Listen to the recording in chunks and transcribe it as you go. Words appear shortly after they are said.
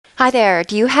Hi there,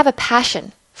 do you have a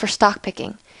passion for stock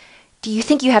picking? Do you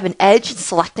think you have an edge in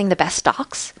selecting the best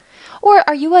stocks? Or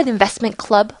are you an investment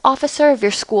club officer of your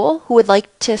school who would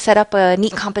like to set up a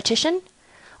neat competition?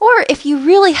 Or if you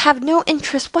really have no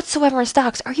interest whatsoever in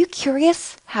stocks, are you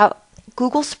curious how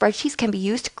Google Spreadsheets can be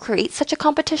used to create such a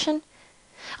competition?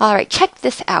 All right, check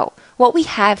this out. What we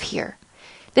have here.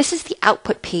 This is the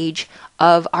output page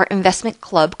of our investment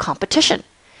club competition.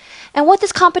 And what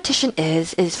this competition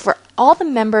is for all the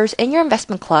members in your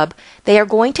investment club, they are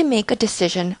going to make a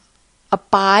decision, a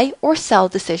buy or sell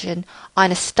decision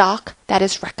on a stock that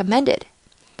is recommended.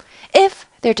 If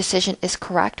their decision is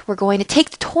correct, we're going to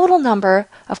take the total number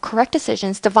of correct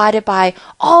decisions divided by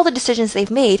all the decisions they've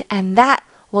made, and that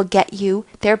will get you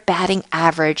their batting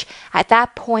average. At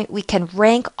that point, we can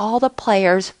rank all the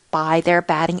players by their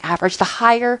batting average. The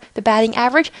higher the batting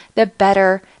average, the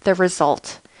better the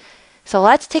result. So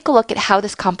let's take a look at how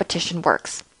this competition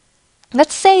works.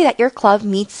 Let's say that your club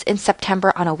meets in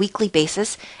September on a weekly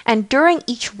basis, and during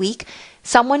each week,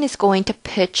 someone is going to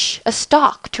pitch a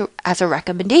stock as a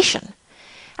recommendation.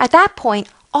 At that point,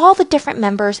 all the different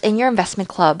members in your investment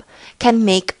club can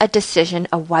make a decision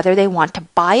of whether they want to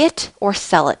buy it or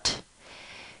sell it.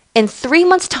 In 3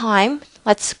 months' time,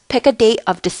 let's pick a date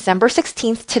of December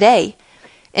 16th today.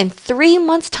 In 3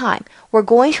 months' time, we're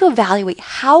going to evaluate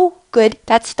how good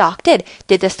that stock did.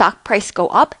 Did the stock price go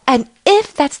up? And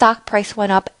if that stock price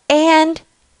went up and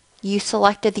you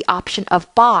selected the option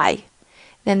of buy,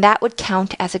 then that would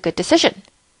count as a good decision.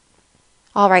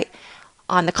 All right.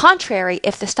 On the contrary,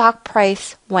 if the stock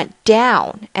price went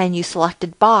down and you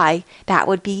selected buy, that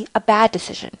would be a bad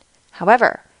decision.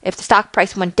 However, if the stock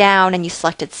price went down and you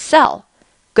selected sell,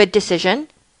 good decision.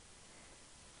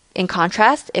 In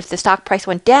contrast, if the stock price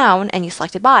went down and you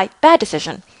selected buy, bad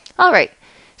decision. All right,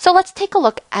 so let's take a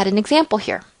look at an example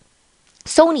here.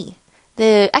 Sony,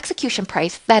 the execution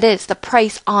price, that is the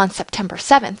price on September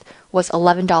 7th, was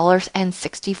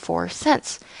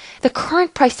 $11.64. The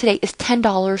current price today is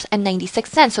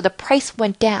 $10.96, so the price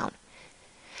went down.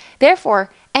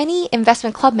 Therefore, any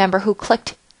investment club member who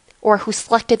clicked or who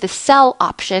selected the sell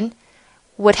option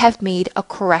would have made a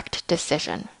correct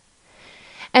decision.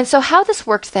 And so how this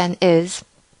works then is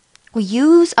we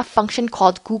use a function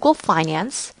called Google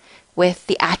Finance with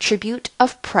the attribute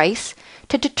of price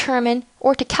to determine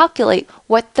or to calculate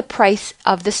what the price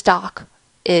of the stock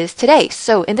is today.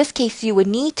 So in this case, you would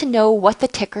need to know what the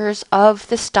tickers of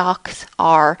the stocks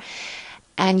are,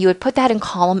 and you would put that in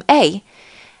column A.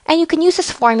 And you can use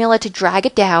this formula to drag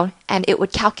it down, and it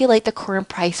would calculate the current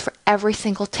price for every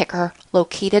single ticker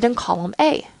located in column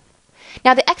A.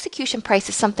 Now, the execution price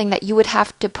is something that you would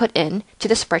have to put in to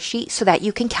the spreadsheet so that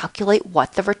you can calculate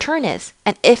what the return is.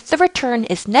 And if the return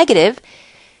is negative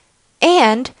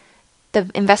and the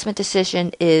investment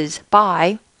decision is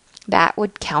buy, that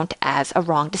would count as a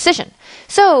wrong decision.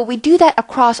 So we do that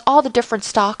across all the different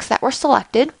stocks that were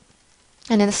selected.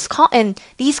 And in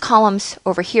these columns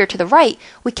over here to the right,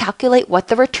 we calculate what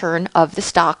the return of the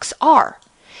stocks are.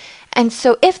 And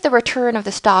so if the return of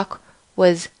the stock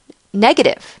was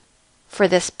negative for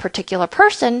this particular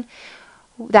person,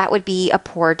 that would be a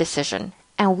poor decision.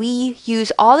 And we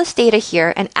use all this data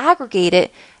here and aggregate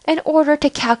it in order to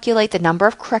calculate the number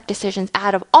of correct decisions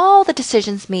out of all the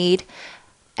decisions made,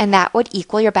 and that would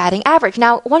equal your batting average.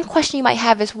 Now, one question you might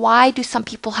have is, why do some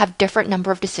people have different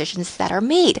number of decisions that are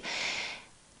made?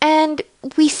 And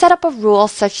we set up a rule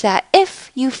such that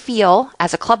if you feel,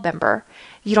 as a club member,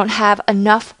 you don't have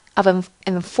enough of an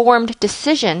informed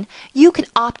decision, you can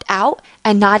opt out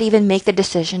and not even make the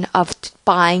decision of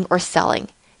buying or selling.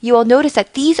 You will notice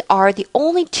that these are the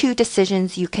only two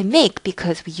decisions you can make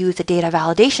because we use the data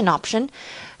validation option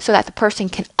so that the person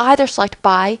can either select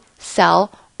buy,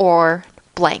 sell, or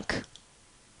blank.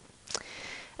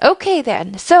 Okay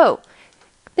then, so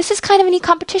this is kind of a neat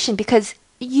competition because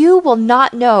you will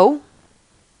not know,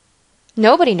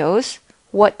 nobody knows,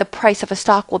 what the price of a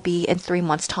stock will be in 3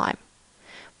 months' time.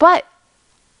 But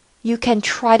you can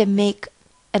try to make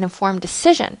an informed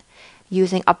decision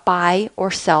using a buy or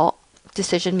sell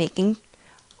decision-making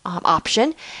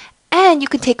option. And you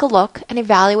can take a look and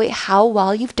evaluate how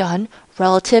well you've done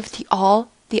relative to all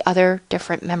the other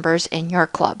different members in your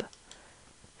club.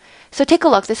 So take a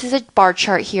look. This is a bar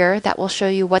chart here that will show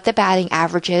you what the batting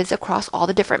average is across all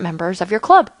the different members of your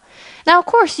club. Now, of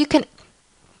course, you can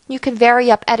vary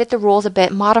up, edit the rules a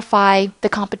bit, modify the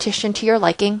competition to your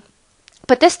liking.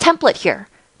 But this template here,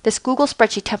 this Google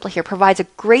Spreadsheet template here, provides a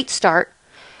great start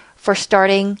for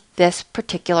starting this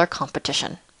particular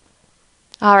competition.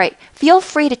 All right, feel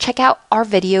free to check out our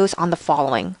videos on the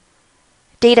following: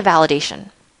 data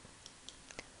validation,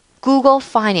 Google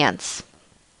Finance,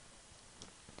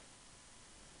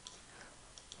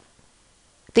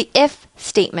 the if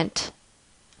statement,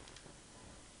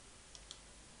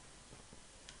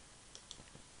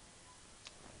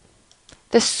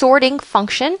 the sorting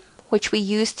function, which we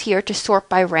used here to sort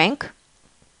by rank,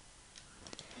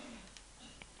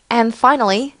 and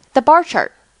finally, the bar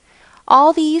chart.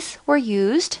 All these were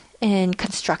used in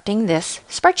constructing this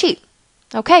spreadsheet.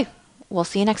 Okay, we'll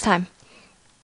see you next time.